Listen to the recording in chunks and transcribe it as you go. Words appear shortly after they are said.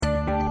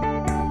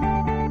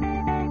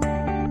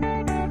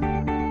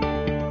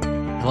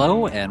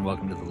Hello, and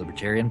welcome to the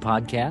Libertarian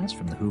Podcast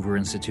from the Hoover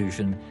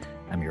Institution.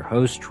 I'm your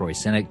host, Troy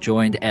Senik,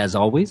 joined, as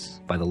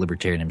always, by the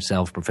Libertarian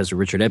himself, Professor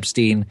Richard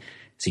Epstein,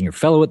 Senior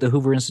Fellow at the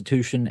Hoover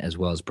Institution, as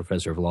well as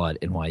Professor of Law at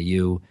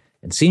NYU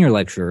and Senior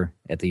Lecturer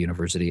at the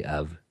University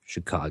of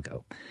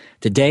Chicago.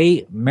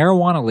 Today,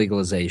 marijuana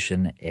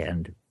legalization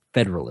and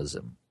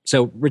federalism.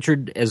 So,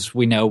 Richard, as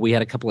we know, we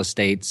had a couple of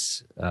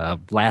states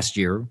last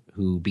year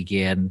who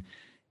began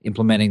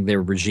implementing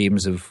their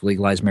regimes of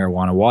legalized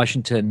marijuana,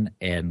 Washington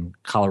and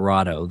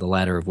Colorado, the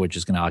latter of which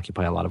is going to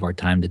occupy a lot of our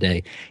time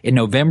today. In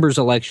November's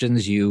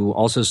elections, you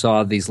also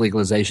saw these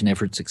legalization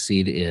efforts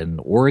succeed in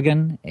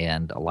Oregon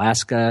and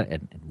Alaska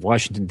and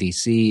Washington,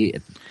 D.C.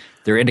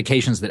 There are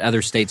indications that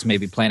other states may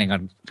be planning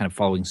on kind of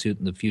following suit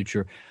in the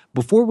future.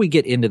 Before we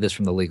get into this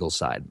from the legal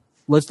side,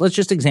 let's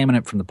just examine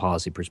it from the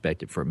policy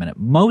perspective for a minute.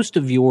 Most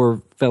of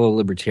your fellow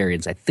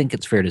libertarians, I think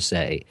it's fair to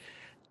say,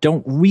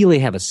 don't really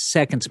have a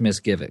second's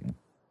misgiving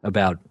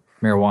about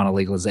marijuana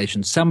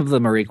legalization. Some of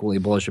them are equally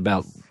bullish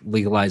about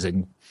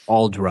legalizing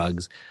all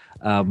drugs.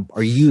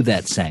 Are you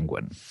that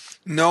sanguine?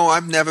 No,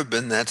 I've never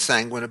been that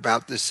sanguine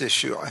about this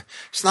issue.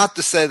 It's not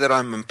to say that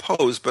I'm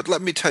imposed, but let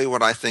me tell you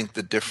what I think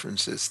the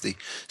difference is. The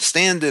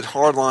standard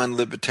hardline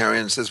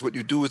libertarian says what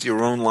you do with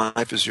your own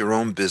life is your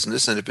own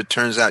business, and if it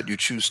turns out you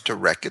choose to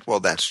wreck it,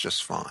 well, that's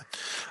just fine.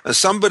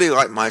 Somebody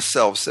like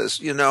myself says,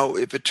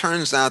 if it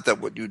turns out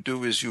that what you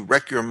do is you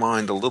wreck your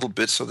mind a little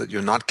bit so that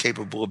you're not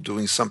capable of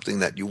doing something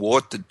that you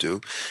ought to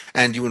do,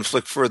 and you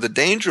inflict further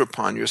danger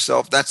upon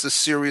yourself, that's a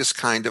serious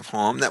kind of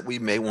harm that we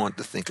may want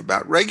to think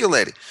about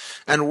regulating.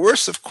 And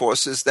worse, of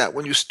course, is that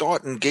when you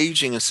start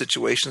engaging in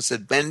situations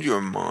that bend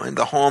your mind,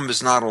 the harm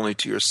is not only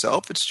to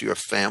yourself, it's to your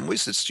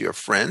families, it's to your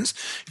friends.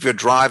 If you're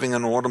driving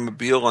an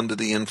automobile under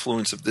the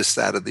influence of this,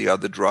 that, or the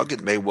other drug,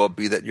 it may well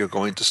be that you're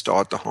going to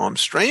start to harm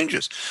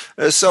strangers.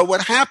 So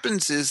what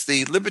happens is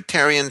the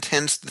libertarian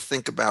tends to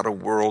think about a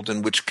world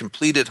in which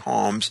completed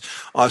harms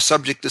are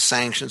subject to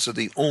sanctions are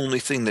the only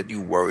thing that you're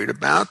worried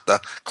about. The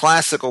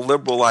classical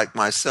liberal like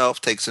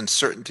myself takes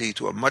uncertainty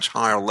to a much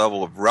higher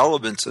level of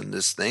relevance in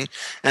this thing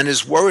and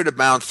is worried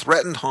about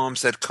threatened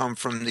harms that come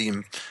from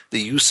the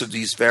use of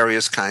these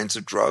various kinds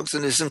of drugs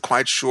and isn't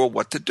quite sure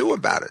what to do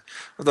about it.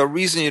 The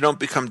reason you don't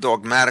become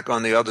dogmatic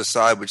on the other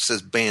side, which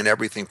says ban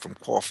everything from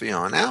coffee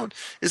on out,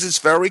 is it's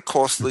very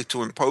costly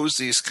to impose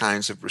these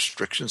kinds of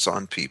restrictions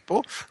on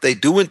people. They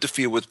do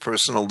interfere with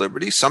personal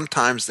liberty.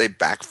 Sometimes they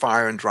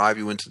backfire and drive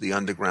you into the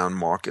underground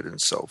market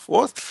and so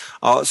forth.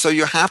 So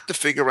you have to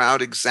figure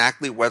out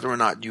exactly whether or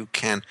not you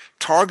can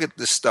target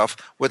this stuff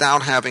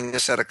without having a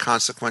set of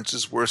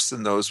consequences worse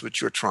than those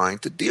which you're trying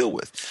to deal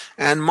with.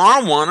 And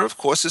marijuana, of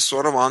course, is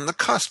sort of on the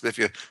cusp. If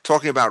you're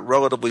talking about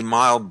relatively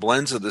mild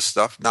blends of this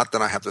stuff, not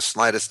that I have the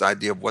slightest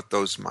idea of what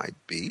those might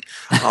be.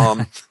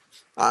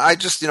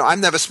 I've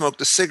never smoked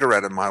a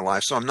cigarette in my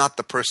life, so I'm not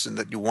the person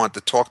that you want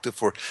to talk to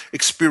for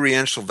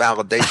experiential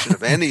validation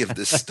of any of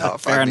this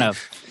stuff. Fair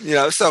enough.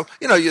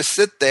 You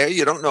sit there,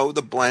 you don't know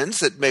the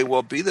blends. It may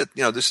well be that,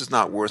 this is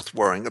not worth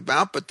worrying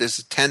about, but there's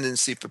a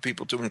tendency for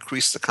people to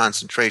increase the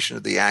concentration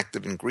of the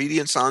active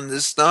ingredients on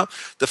this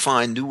stuff, to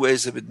find new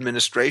ways of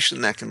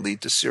administration that can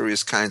lead to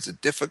serious kinds of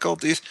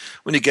difficulties.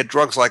 When you get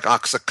drugs like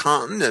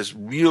OxyContin, there's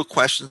real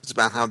questions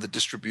about how the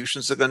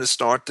distributions are going to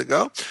start to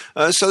go.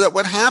 So that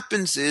what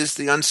happens is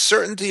the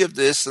uncertainty of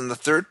this and the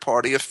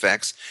third-party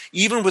effects,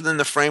 even within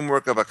the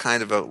framework of a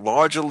kind of a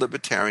larger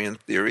libertarian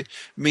theory,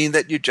 mean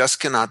that you just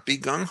cannot be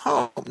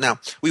gung-ho. Now,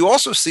 we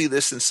also see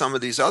this in some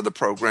of these other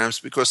programs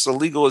because the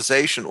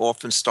legalization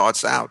often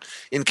starts out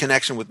in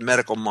connection with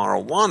medical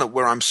marijuana,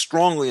 where I'm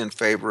strongly in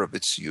favor of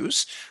its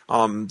use,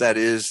 that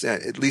is,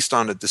 at least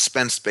on a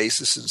dispensed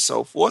basis and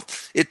so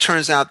forth. It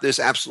turns out there's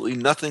absolutely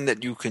nothing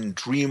that you can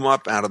dream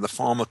up out of the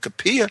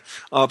pharmacopoeia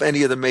of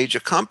any of the major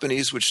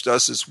companies, which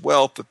does as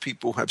well for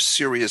people who have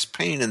serious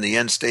pain in the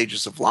end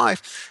stages of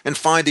life, and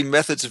finding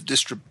methods of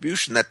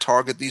distribution that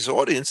target these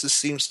audiences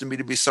seems to me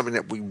to be something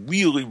that we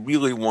really,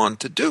 really want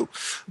to do.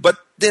 But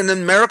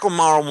then medical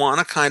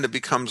marijuana kind of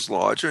becomes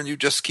larger, and you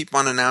just keep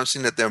on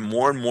announcing that there are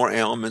more and more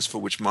ailments for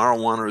which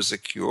marijuana is a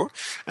cure,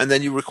 and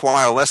then you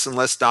require less and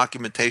less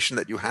documentation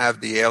that you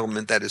have the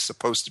ailment that is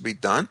supposed to be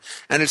done,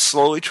 and it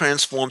slowly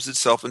transforms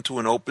itself into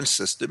an open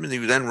system, and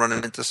you then run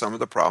into some of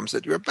the problems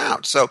that you're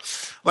about. So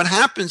what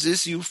happens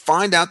is you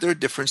find out there are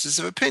differences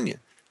of opinion.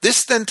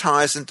 This then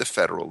ties into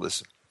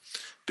federalism.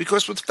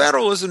 Because with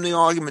federalism, the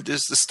argument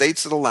is the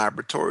states are the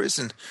laboratories,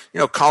 and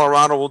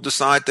Colorado will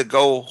decide to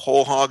go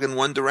whole hog in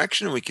one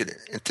direction, and we can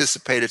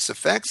anticipate its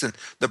effects, and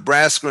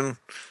Nebraska and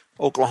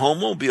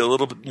Oklahoma will be a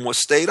little bit more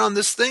state on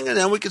this thing, and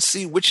then we can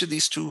see which of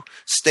these two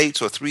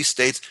states or three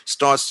states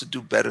starts to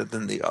do better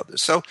than the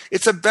others. So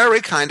it's a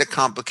very kind of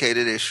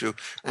complicated issue.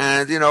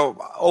 And,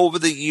 over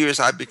the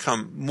years, I've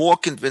become more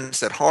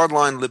convinced that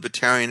hardline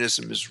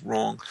libertarianism is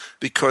wrong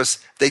because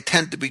they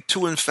tend to be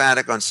too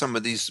emphatic on some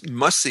of these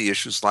must-see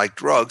issues like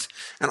drugs,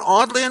 and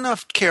oddly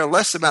enough, care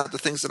less about the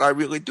things that I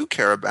really do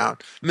care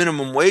about,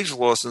 minimum wage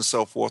laws and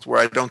so forth,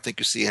 where I don't think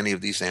you see any of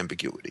these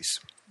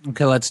ambiguities.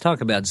 Okay, let's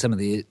talk about some of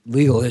the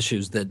legal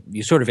issues that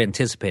you sort of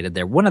anticipated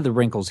there. One of the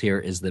wrinkles here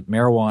is that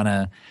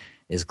marijuana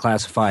is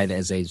classified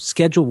as a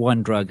Schedule I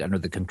drug under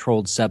the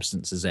Controlled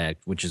Substances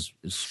Act, which is,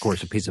 of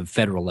course, a piece of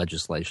federal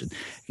legislation.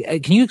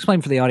 Can you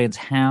explain for the audience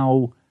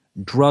how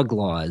drug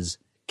laws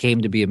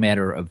came to be a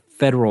matter of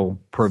federal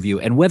purview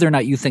and whether or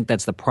not you think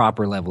that's the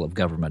proper level of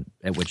government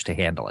at which to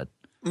handle it?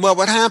 Well,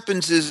 what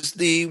happens is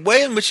the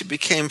way in which it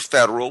became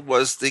federal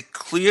was the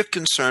clear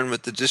concern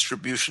with the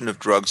distribution of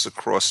drugs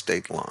across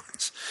state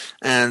lines.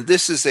 And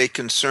this is a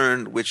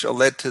concern which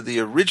led to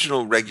the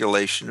original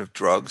regulation of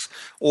drugs,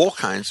 all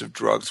kinds of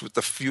drugs, with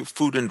the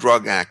Food and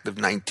Drug Act of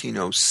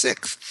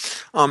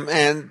 1906.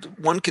 And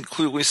one can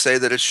clearly say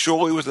that it's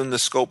surely within the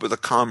scope of the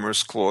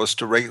Commerce Clause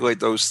to regulate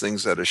those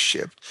things that are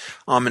shipped.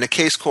 In a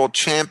case called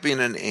Champion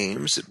and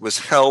Ames, it was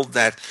held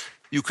that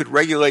you could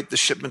regulate the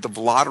shipment of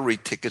lottery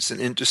tickets in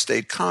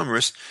interstate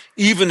commerce,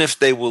 even if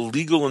they were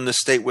legal in the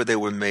state where they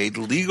were made,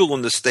 legal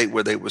in the state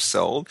where they were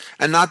sold,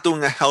 and not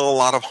doing a hell of a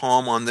lot of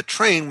harm on the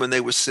train when they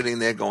were sitting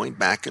there going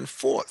back and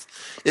forth.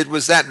 It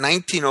was that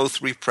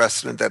 1903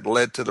 precedent that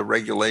led to the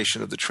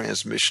regulation of the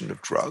transmission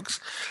of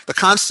drugs. The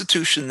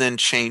Constitution then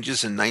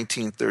changes in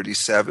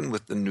 1937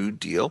 with the New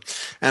Deal,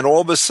 and all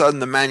of a sudden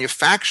the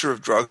manufacture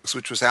of drugs,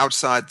 which was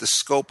outside the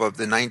scope of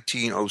the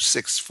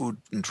 1906 Food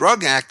and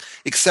Drug Act,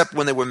 except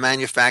when they were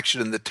manufactured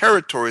in the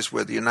territories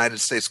where the United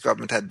States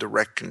government had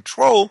direct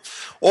control,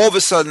 all of a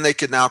sudden they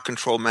could now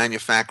control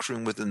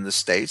manufacturing within the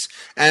states.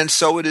 And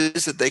so it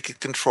is that they could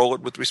control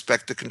it with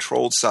respect to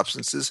controlled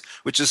substances,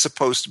 which is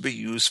supposed to be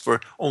used for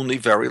only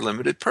very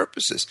limited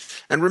purposes.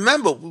 And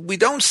remember, we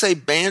don't say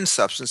banned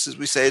substances,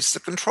 we say it's the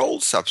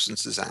Controlled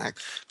Substances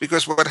Act,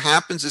 because what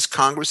happens is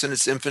Congress in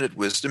its infinite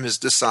wisdom has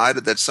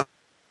decided that some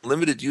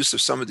limited use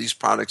of some of these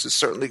products is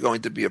certainly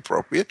going to be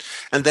appropriate,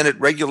 and then it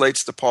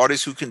regulates the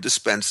parties who can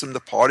dispense them, the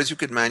parties who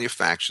can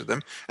manufacture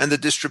them, and the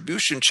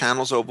distribution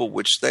channels over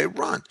which they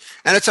run.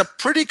 And it's a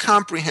pretty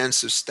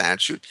comprehensive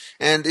statute,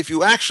 and if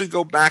you actually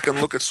go back and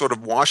look at sort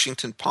of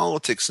Washington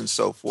politics and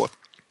so forth,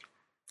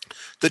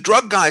 the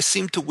drug guys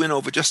seem to win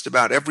over just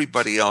about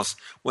everybody else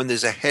when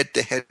there's a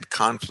head-to-head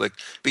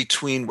conflict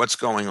between what's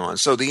going on.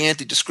 So the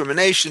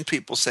anti-discrimination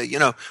people say,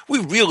 we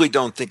really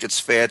don't think it's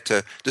fair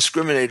to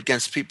discriminate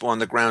against people on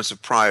the grounds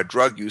of prior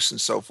drug use and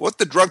so forth.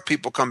 The drug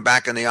people come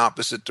back in the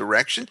opposite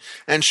direction.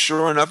 And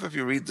sure enough, if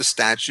you read the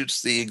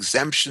statutes, the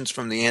exemptions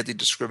from the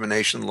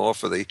anti-discrimination law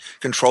for the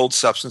Controlled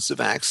Substances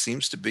Act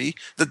seems to be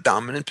the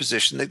dominant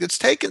position that gets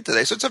taken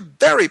today. So it's a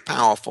very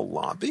powerful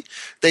lobby.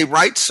 They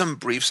write some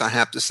briefs, I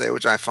have to say,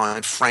 which I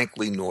find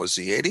frankly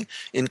nauseating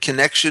in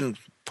connection,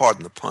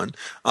 pardon the pun,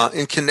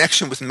 in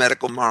connection with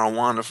medical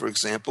marijuana, for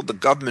example. The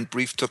government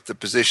brief took the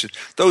position,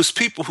 those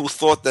people who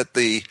thought that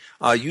the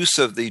use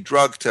of the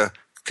drug to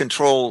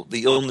control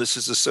the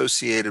illnesses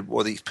associated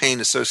or the pain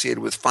associated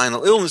with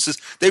final illnesses,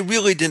 they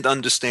really didn't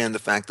understand the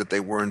fact that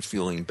they weren't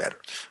feeling better.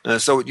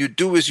 So what you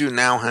do is you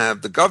now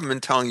have the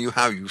government telling you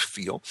how you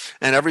feel,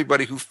 and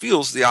everybody who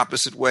feels the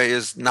opposite way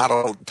is not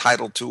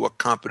entitled to or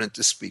competent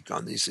to speak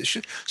on these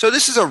issues. So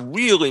this is a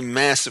really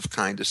massive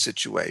kind of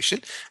situation,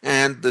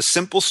 and the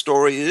simple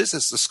story is,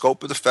 as the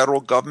scope of the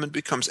federal government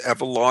becomes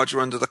ever larger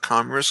under the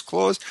Commerce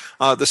Clause,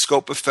 the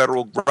scope of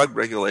federal drug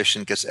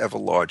regulation gets ever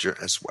larger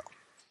as well.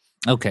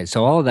 Okay,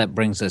 so all of that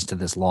brings us to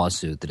this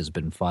lawsuit that has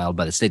been filed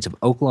by the states of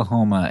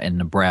Oklahoma and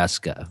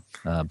Nebraska,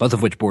 both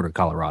of which border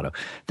Colorado.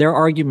 Their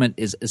argument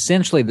is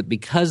essentially that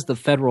because the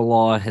federal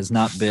law has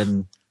not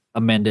been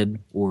amended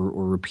or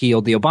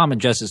repealed, the Obama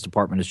Justice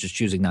Department is just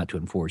choosing not to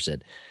enforce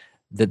it,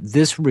 that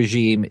this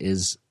regime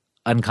is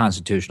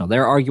unconstitutional.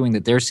 They're arguing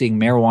that they're seeing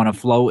marijuana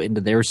flow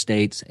into their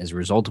states as a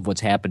result of what's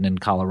happened in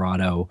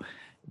Colorado,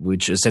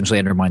 which essentially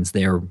undermines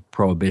their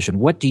prohibition.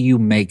 What do you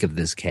make of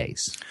this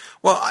case?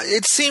 Well,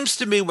 it seems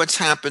to me what's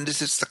happened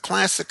is it's the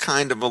classic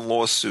kind of a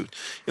lawsuit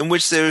in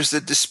which there's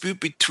a dispute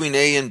between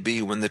A and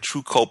B when the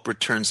true culprit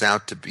turns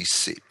out to be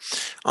C.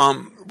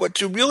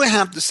 What you really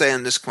have to say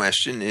on this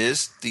question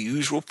is the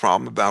usual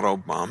problem about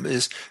Obama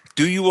is,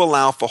 do you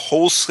allow for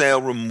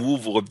wholesale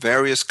removal of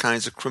various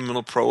kinds of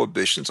criminal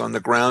prohibitions on the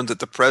ground that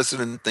the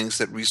president thinks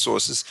that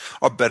resources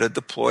are better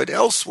deployed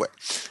elsewhere?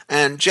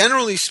 And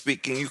generally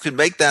speaking, you can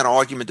make that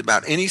argument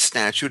about any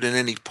statute and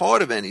any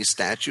part of any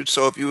statute.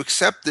 So if you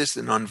accept this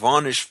in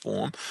unvarnished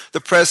form,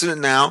 the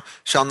president now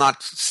shall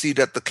not see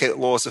that the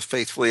laws are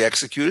faithfully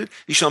executed.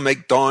 He shall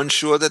make darn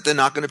sure that they're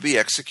not going to be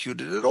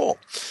executed at all.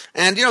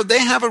 And, they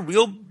have a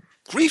real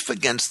grief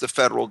against the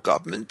federal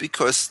government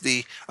because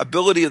the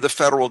ability of the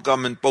federal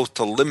government both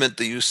to limit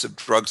the use of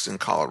drugs in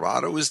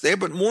Colorado is there,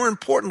 but more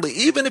importantly,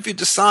 even if you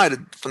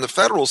decided from the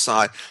federal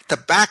side to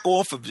back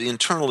off of the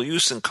internal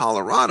use in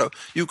Colorado,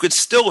 you could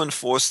still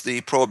enforce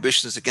the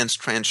prohibitions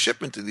against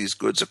transshipment of these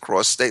goods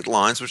across state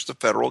lines, which the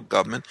federal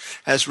government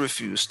has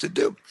refused to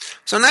do.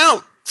 So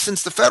now,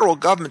 since the federal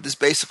government is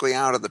basically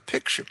out of the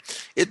picture,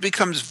 it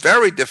becomes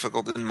very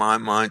difficult in my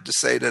mind to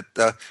say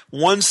that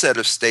one set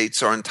of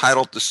states are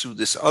entitled to sue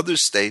this other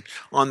state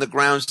on the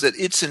grounds that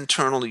its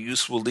internal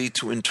use will lead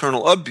to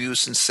internal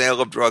abuse and sale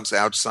of drugs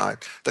outside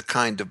the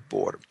kind of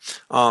border.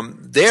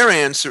 Their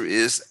answer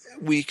is,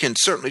 we can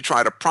certainly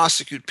try to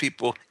prosecute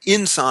people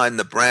inside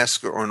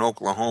Nebraska or in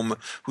Oklahoma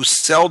who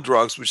sell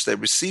drugs which they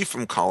receive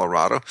from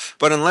Colorado.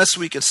 But unless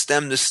we can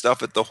stem this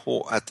stuff at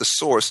the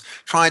source,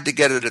 trying to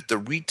get it at the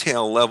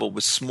retail level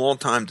with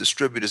small-time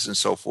distributors and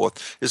so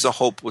forth is a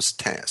hopeless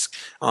task.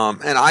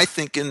 And I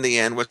think in the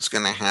end what's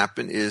going to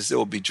happen is there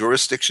will be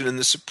jurisdiction in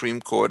the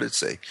Supreme Court.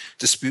 It's a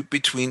dispute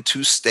between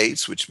two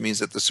states, which means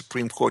that the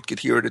Supreme Court could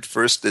hear it at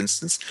first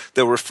instance.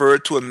 They'll refer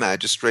it to a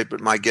magistrate,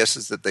 but my guess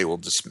is that they will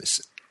dismiss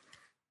it.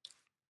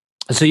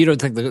 So you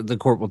don't think the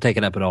court will take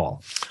it up at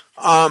all?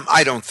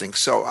 I don't think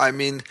so. I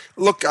mean,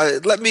 look,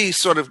 let me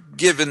sort of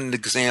give an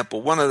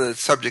example. One of the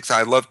subjects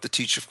I love to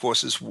teach, of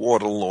course, is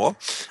water law.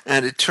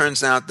 And it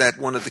turns out that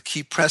one of the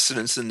key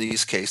precedents in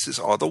these cases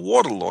are the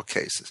water law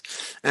cases.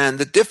 And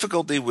the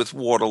difficulty with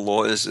water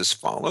law is as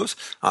follows.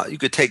 You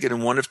could take it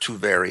in one of two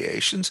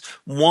variations.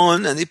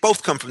 One, and they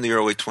both come from the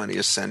early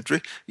 20th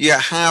century, you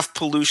have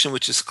pollution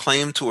which is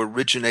claimed to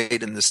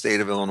originate in the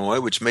state of Illinois,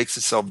 which makes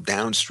itself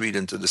downstream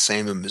into the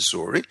same in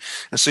Missouri.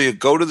 And so you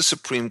go to the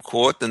Supreme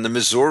Court, and the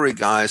Missouri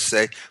guys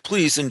say,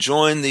 please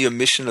enjoin the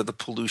emission of the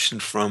pollution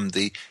from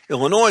the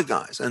Illinois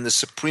guys. And the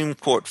Supreme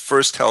Court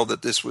first held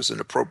that this was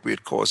an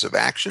appropriate cause of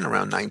action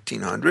around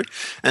 1900.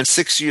 And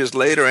 6 years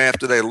later,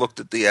 after they looked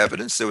at the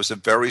evidence, there was a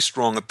very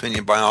strong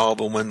opinion by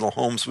Oliver Wendell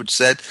Holmes, which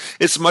said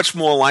it's much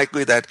more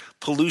likely that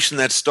pollution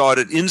that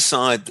started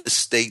inside the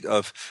state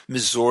of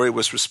Missouri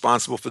was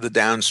responsible for the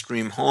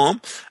downstream harm.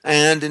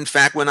 And in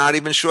fact, we're not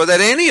even sure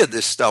that any of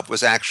this stuff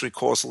was actually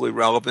causally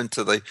relevant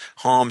to the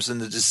harms and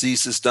the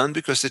diseases done,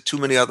 because there are too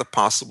many other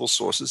possible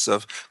sources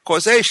of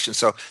causation.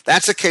 So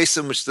that's a case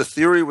in which the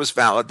theory was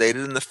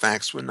validated and the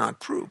facts were not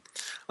proved.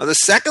 The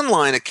second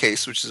line of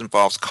case, which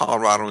involves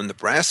Colorado and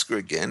Nebraska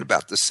again,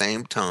 about the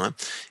same time,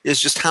 is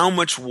just how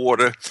much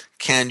water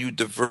can you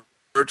divert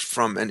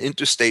from an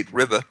interstate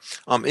river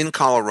in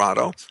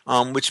Colorado,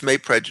 which may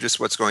prejudice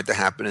what's going to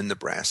happen in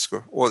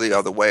Nebraska, or the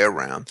other way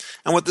around.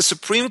 And what the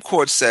Supreme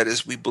Court said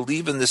is, we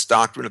believe in this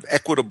doctrine of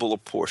equitable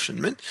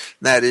apportionment.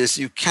 That is,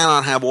 you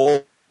cannot have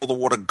all the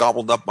water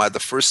gobbled up by the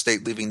first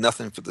state, leaving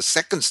nothing for the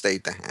second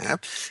state to have.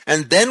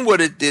 And then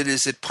what it did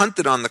is it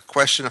punted on the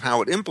question of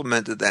how it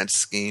implemented that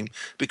scheme,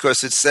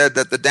 because it said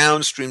that the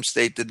downstream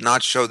state did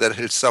not show that it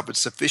had suffered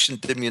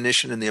sufficient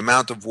diminution in the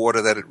amount of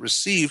water that it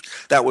received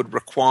that would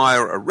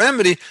require a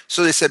remedy.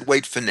 So they said,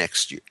 wait for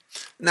next year.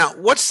 Now,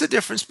 what's the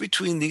difference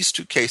between these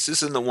two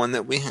cases and the one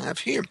that we have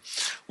here?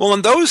 Well,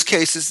 in those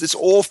cases, it's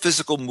all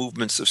physical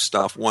movements of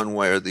stuff one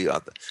way or the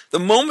other. The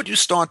moment you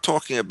start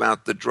talking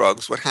about the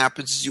drugs, what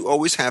happens is you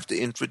always have to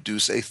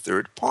introduce a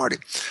third party.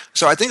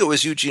 So I think it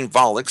was Eugene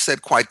Volokh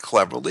said quite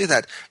cleverly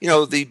that,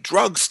 the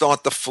drugs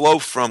start to flow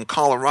from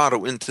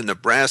Colorado into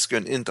Nebraska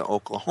and into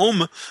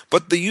Oklahoma,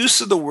 but the use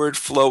of the word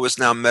flow is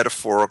now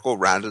metaphorical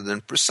rather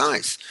than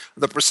precise.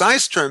 The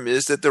precise term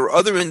is that there are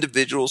other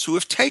individuals who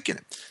have taken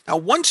it. Now,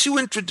 once you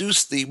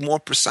introduce the more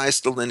precise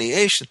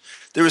delineation,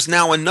 there is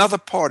now another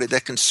party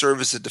that can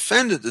serve as a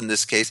defendant in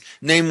this case,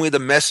 namely the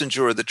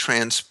messenger or the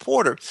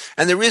transporter,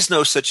 and there is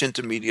no such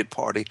intermediate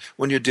party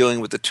when you're dealing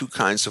with the two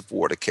kinds of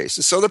water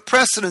cases. So the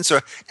precedents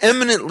are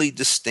eminently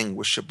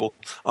distinguishable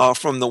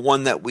from the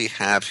one that we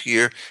have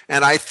here,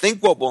 and I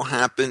think what will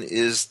happen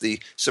is the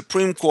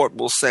Supreme Court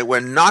will say, we're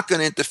not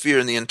going to interfere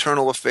in the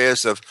internal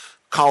affairs of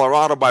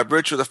Colorado by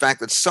virtue of the fact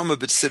that some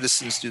of its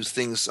citizens do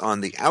things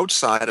on the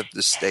outside of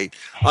the state,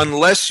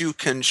 unless you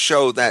can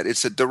show that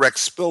it's a direct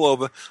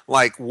spillover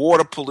like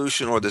water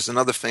pollution, or there's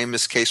another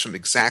famous case from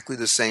exactly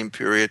the same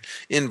period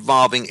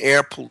involving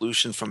air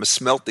pollution from a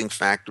smelting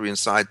factory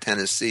inside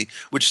Tennessee,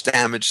 which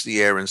damaged the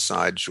air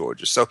inside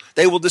Georgia. So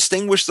they will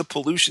distinguish the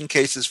pollution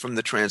cases from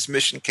the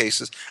transmission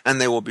cases,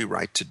 and they will be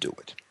right to do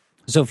it.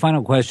 So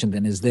final question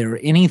then, is there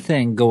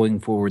anything going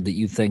forward that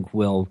you think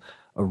will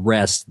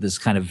arrest this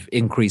kind of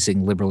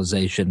increasing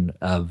liberalization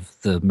of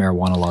the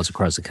marijuana laws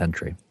across the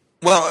country?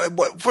 Well,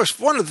 first,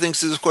 one of the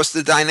things is, of course,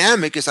 the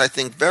dynamic is, I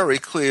think, very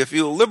clear. If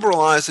you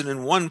liberalize it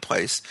in one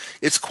place,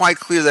 it's quite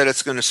clear that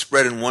it's going to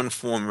spread in one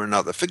form or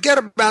another. Forget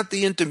about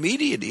the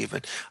intermediate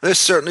even. There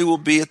certainly will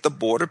be at the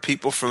border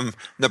people from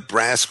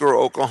Nebraska or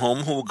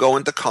Oklahoma who will go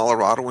into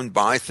Colorado and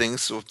buy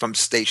things from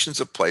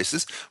stations or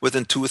places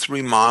within 2 or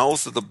 3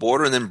 miles of the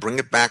border and then bring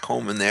it back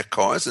home in their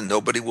cars, and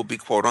nobody will be,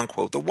 quote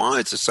unquote, the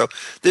wiser. So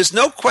there's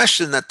no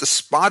question that the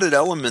spotted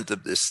element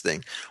of this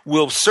thing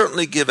will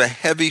certainly give a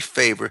heavy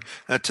favor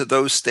to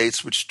those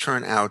states which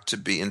turn out to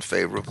be in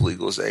favor of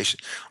legalization.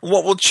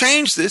 What will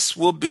change this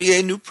will be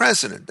a new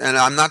president. And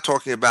I'm not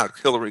talking about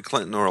Hillary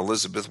Clinton or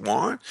Elizabeth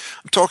Warren.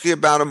 I'm talking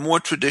about a more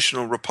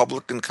traditional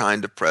Republican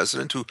kind of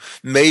president who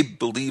may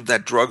believe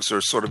that drugs are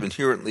sort of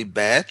inherently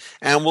bad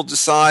and will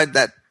decide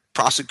that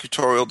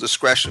prosecutorial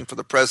discretion for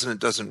the president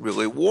doesn't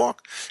really work.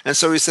 And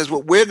so he says,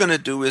 what we're going to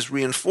do is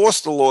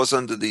reinforce the laws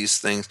under these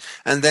things,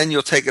 and then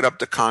you'll take it up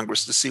to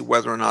Congress to see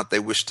whether or not they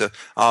wish to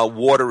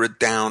water it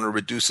down or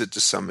reduce it to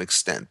some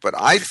extent. But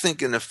I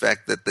think, in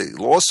effect, that the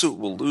lawsuit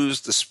will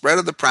lose. The spread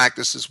of the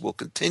practices will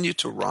continue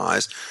to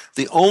rise.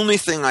 The only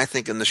thing I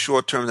think in the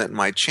short term that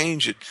might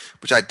change it,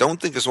 which I don't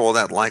think is all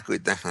that likely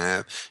to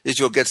have, is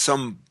you'll get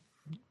some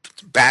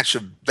batch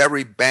of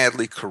very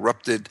badly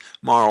corrupted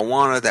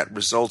marijuana that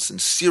results in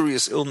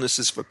serious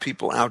illnesses for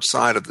people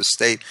outside of the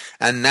state.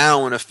 And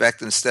now, in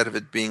effect, instead of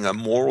it being a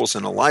morals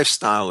and a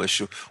lifestyle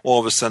issue, all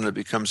of a sudden it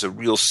becomes a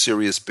real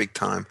serious,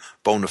 big-time,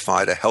 bona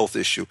fide health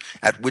issue,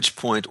 at which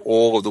point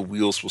all of the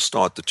wheels will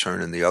start to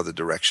turn in the other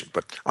direction.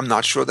 But I'm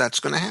not sure that's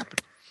going to happen.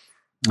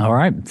 All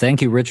right.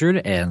 Thank you, Richard,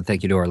 and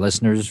thank you to our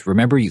listeners.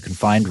 Remember, you can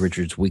find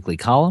Richard's weekly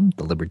column,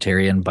 The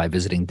Libertarian, by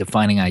visiting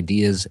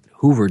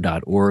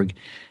definingideas@hoover.org,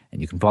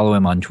 and you can follow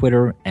him on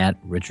Twitter at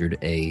Richard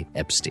A.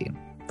 Epstein.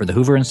 For the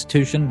Hoover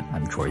Institution,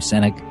 I'm Troy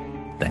Senik.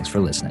 Thanks for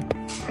listening.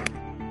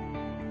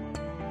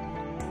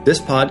 This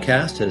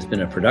podcast has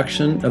been a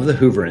production of the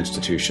Hoover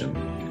Institution.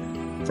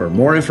 For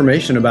more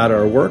information about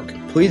our work,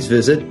 please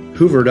visit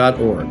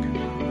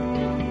hoover.org.